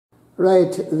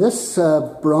Right, this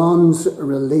bronze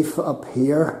relief up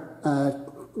here,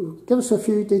 give us a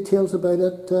few details about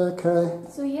it, Kerry.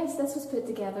 So yes, this was put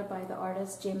together by the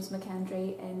artist James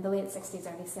McKendry in the late 60s,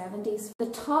 early 70s. The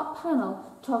top panel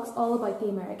talks all about the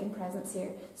American presence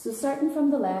here. So starting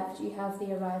from the left, you have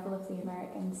the arrival of the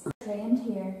Americans. Trained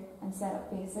here and set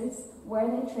up bases. Where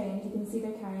they trained, you can see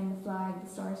they're carrying the flag, the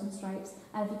stars and stripes.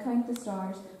 And if you count the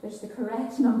stars, there's the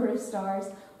correct number of stars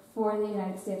for the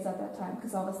United States at that time,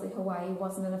 because obviously Hawaii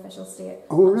wasn't an official state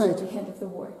until the end of the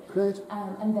war. Right.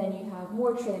 And then you have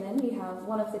more training. You have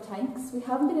one of the tanks. We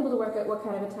haven't been able to work out what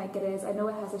kind of a tank it is. I know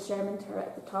it has a Sherman turret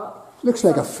at the top. Looks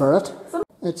like a ferret.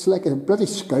 It's like a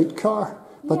British Scout car.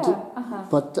 But, yeah,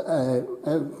 but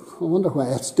I wonder why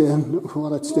it's doing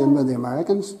what it's doing with the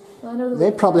Americans. Well, I know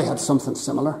they probably had something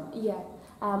similar. Yeah.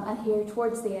 And here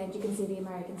towards the end you can see the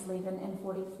Americans leaving in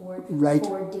 44 right.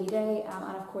 for D-Day,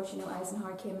 and of course you know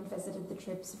Eisenhower came and visited the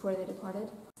troops before they departed.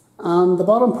 And the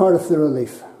bottom part of the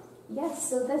relief. Yes,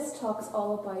 so this talks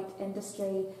all about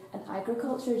industry and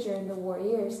agriculture during the war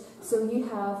years. So you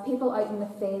have people out in the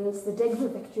fields, the Dig for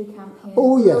Victory campaign.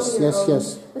 Oh yes, yes,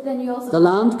 yes. But then you also the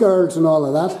land girls and all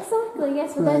of that. Exactly,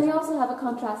 yes. But then you also have it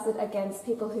contrasted against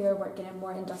people who are working in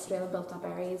more industrial built-up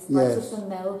areas. Versus the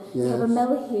mill. Yes. You have a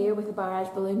mill here with a barrage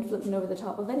balloon floating over the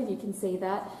top of it. If you can see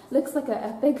that, looks like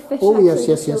a big fish. Oh yes,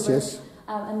 actually, yes, yes, yes.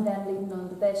 And then leading on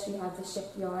to this, you have the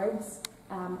shipyards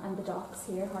and the docks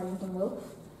here, Harlington Wolff.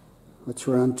 Which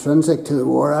were intrinsic to the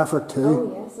war effort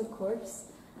too. Oh yes, of course.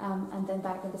 And then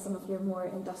back into some of your more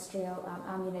industrial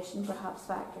ammunition, perhaps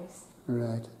factories.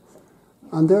 Right.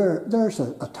 And there's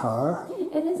a tower.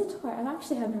 It is a tower, and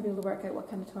actually I haven't been able to work out what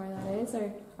kind of tower that is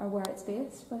or where it's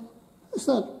based. But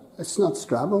it's not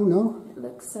Strabo, no? It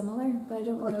looks similar, but I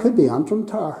don't know. It could be Antrim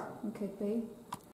Tower. It could be.